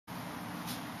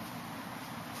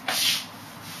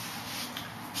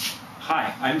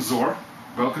Hi, I'm Zor.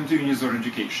 Welcome to Unizor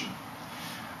Education.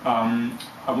 I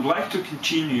would like to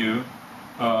continue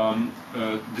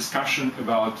a discussion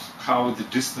about how the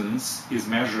distance is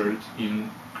measured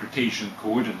in Cartesian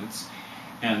coordinates.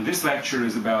 And this lecture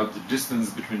is about the distance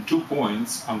between 2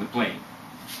 points on the plane.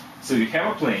 So you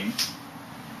have a plane.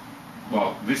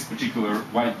 Well, this particular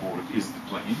whiteboard is the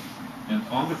plane. And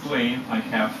on the plane I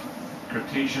have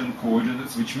Cartesian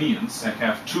coordinates, which means I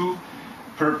have two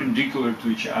perpendicular to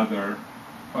each other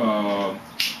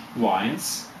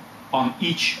lines. On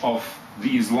each of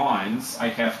these lines I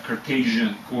have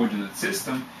Cartesian coordinate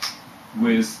system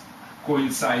with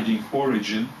coinciding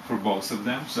origin for both of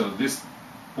them. So this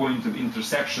point of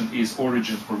intersection is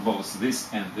origin for both this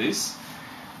and this.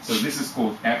 So this is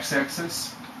called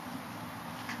x-axis.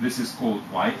 This is called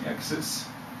y-axis.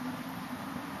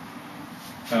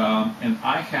 And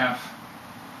I have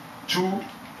 2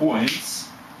 points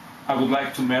I would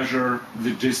like to measure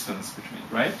the distance between,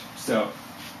 right? So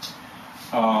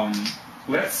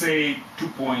let's say 2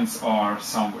 points are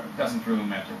somewhere. It doesn't really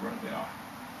matter where they are.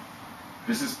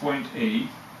 This is point A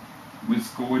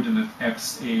with coordinate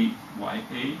xa, ya.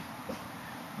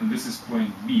 And this is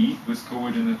point B with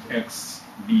coordinate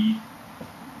xb,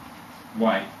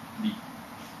 yb.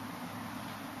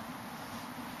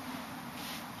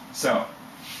 So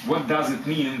what does it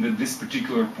mean that this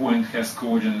particular point has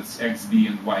coordinates xb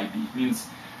and yb? It means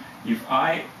if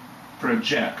I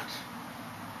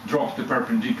drop the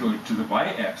perpendicular to the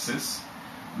y-axis,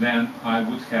 then I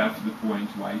would have the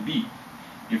point yb.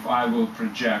 If I will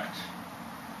project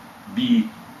b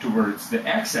towards the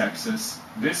x-axis,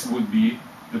 this would be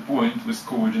the point with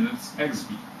coordinates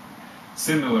xb.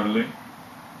 Similarly,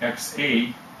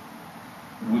 xa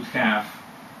would have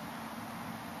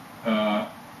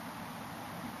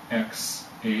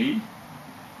xa,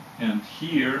 and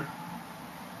here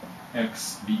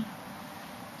xb.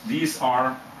 These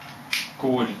are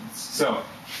coordinates. So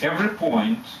every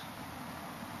point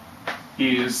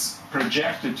is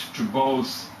projected to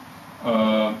both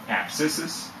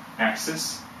axes,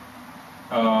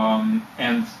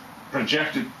 and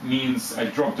projected means I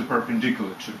drop the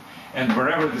perpendicular to. And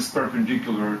wherever this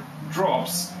perpendicular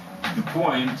drops, the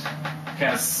point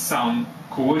has some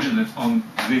coordinate on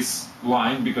this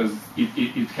line because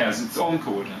it has its own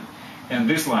coordinate. And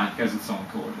this line has its own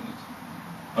coordinate.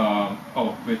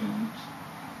 Oh, wait a minute.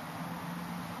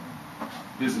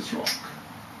 This is wrong.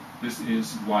 This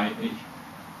is ya.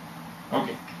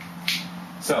 Okay.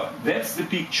 So that's the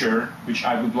picture which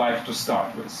I would like to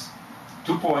start with.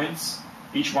 2 points,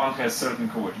 each one has certain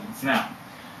coordinates. Now,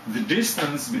 the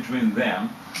distance between them,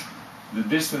 the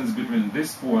distance between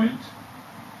this point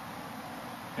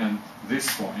and this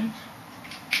point,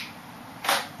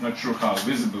 not sure how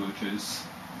visible it is.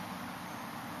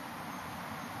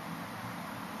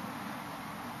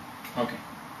 Okay.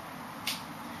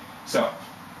 So,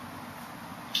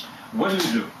 what do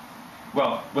we do?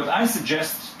 Well, what I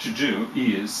suggest to do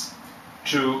is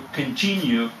to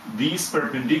continue these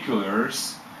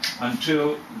perpendiculars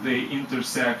until they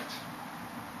intersect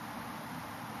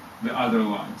the other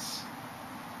lines.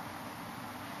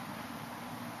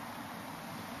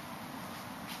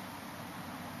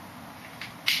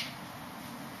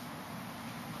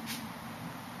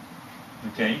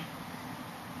 Okay?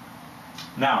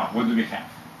 Now, what do we have?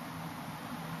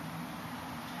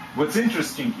 What's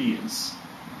interesting is,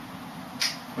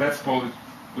 let's call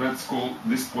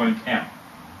this point M,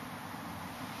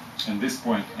 and this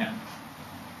point N.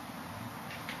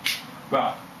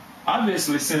 Well,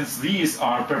 obviously, since these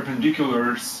are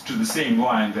perpendiculars to the same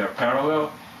line, they're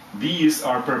parallel. These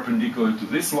are perpendicular to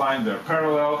this line, they're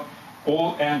parallel.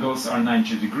 All angles are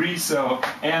 90 degrees, so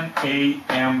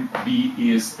NAMB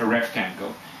is a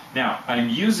rectangle. Now, I'm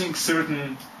using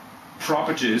certain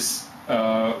properties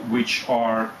which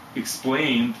are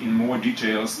explained in more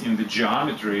details in the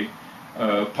geometry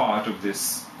part of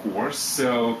this course.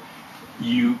 So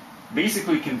you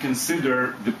basically can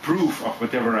consider the proof of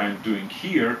whatever I'm doing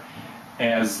here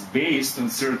as based on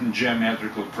certain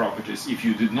geometrical properties. If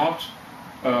you did not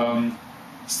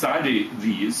study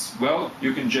these, well,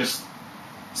 you can just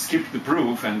skip the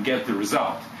proof and get the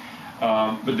result.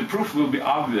 But the proof will be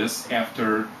obvious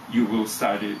after you will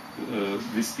study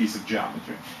this piece of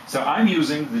geometry. So I'm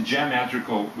using the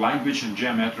geometrical language and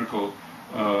geometrical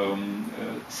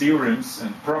theorems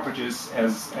and properties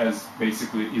as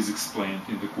basically is explained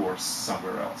in the course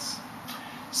somewhere else.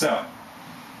 So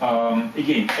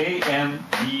again,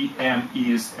 ANBM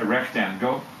is a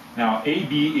rectangle. Now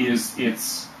AB is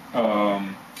its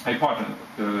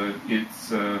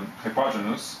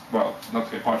hypotenuse, well, not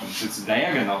hypotenuse, it's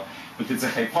diagonal, but it's a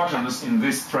hypotenuse in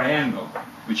this triangle,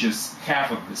 which is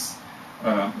half of this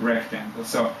rectangle.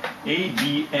 So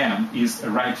ABM is a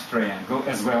right triangle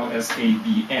as well as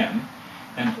ABN,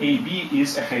 and AB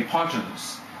is a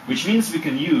hypotenuse, which means we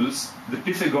can use the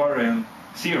Pythagorean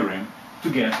theorem to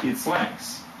get its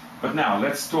lengths. But now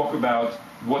let's talk about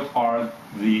what are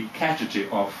the category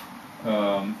of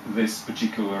this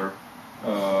particular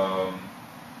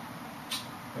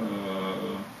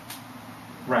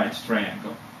right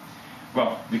triangle.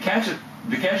 Well, the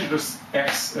categories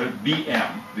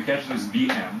BM, the categories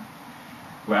BM.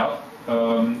 Well,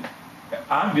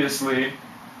 obviously,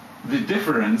 the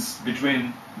difference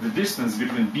between the distance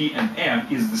between B and M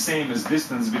is the same as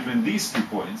distance between these 2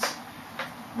 points,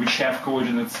 which have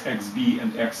coordinates xb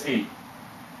and xa.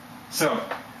 So,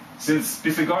 since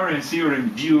Pythagorean theorem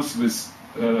deals with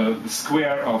the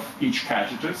square of each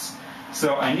catetus,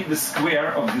 so I need the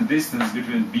square of the distance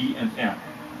between B and M,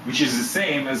 which is the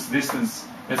same as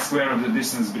square of the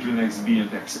distance between xb and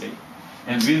xa.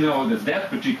 And we know that that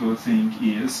particular thing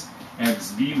is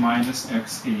xb minus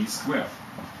xa squared.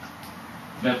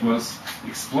 That was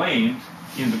explained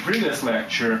in the previous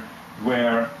lecture,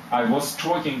 where I was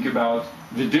talking about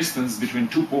the distance between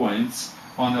 2 points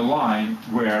on a line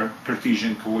where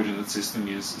Cartesian coordinate system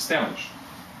is established.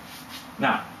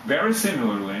 Now, very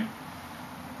similarly,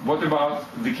 what about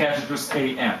the catetus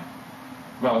AM?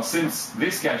 Well, since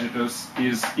this catetus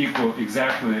is equal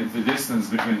exactly the distance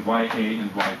between YA and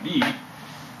YB,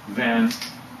 then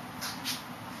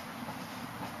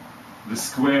the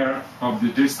square of the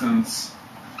distance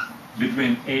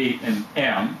between A and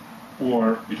M,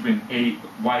 or between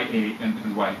YA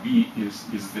and YB,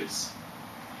 is this.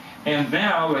 And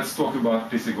now let's talk about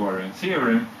Pythagorean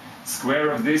theorem.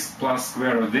 Square of this plus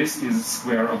square of this is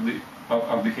square of the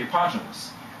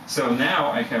hypotenuse. So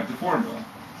now I have the formula.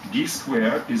 D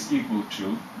squared is equal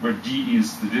to, where D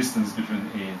is the distance between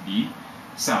A and B,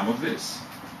 sum of this.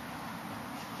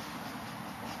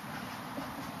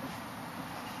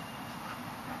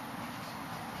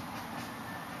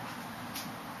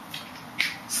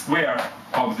 Square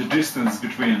of the distance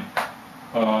between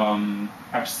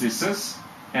abscisses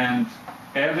and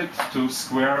add it to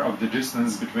square of the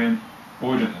distance between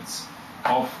ordinates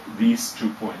of these 2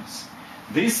 points.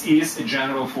 This is a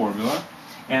general formula,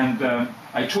 and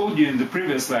I told you in the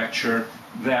previous lecture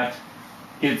that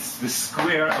it's the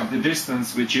square of the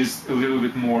distance which is a little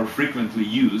bit more frequently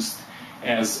used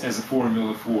as a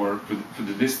formula for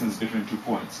the distance between 2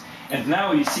 points. And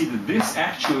now you see that this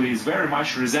actually is very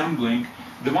much resembling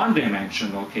the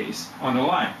one-dimensional case on a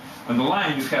line. On the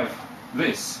line you have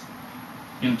this.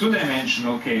 In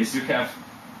two-dimensional case you have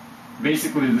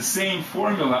basically the same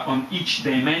formula on each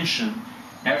dimension.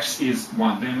 X is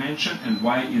one dimension and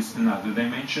Y is another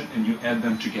dimension, and you add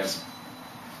them together.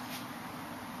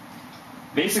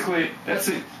 Basically, that's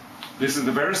it. This is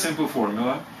a very simple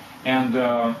formula, and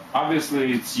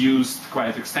obviously it's used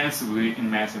quite extensively in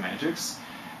mathematics.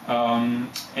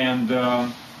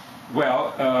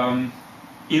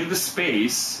 In the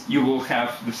space you will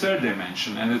have the third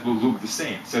dimension, and it will look the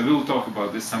same. So we'll talk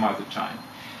about this some other time.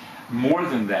 More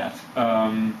than that,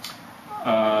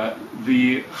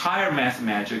 the higher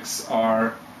mathematics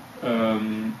are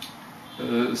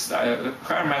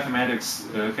higher mathematics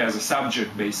has a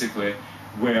subject basically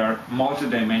where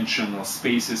multidimensional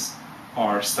spaces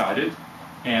are studied,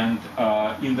 and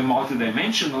in the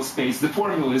multidimensional space the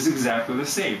formula is exactly the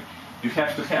same. You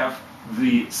have to have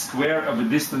the square of a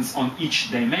distance on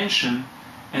each dimension,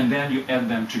 and then you add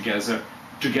them together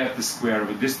to get the square of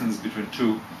a distance between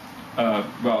two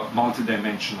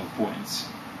multidimensional points.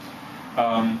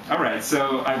 Alright,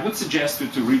 so I would suggest you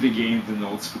to read again the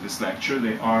notes for this lecture.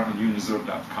 They are on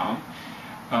unizor.com.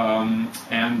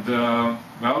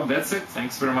 Well, that's it.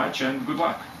 Thanks very much and good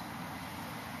luck.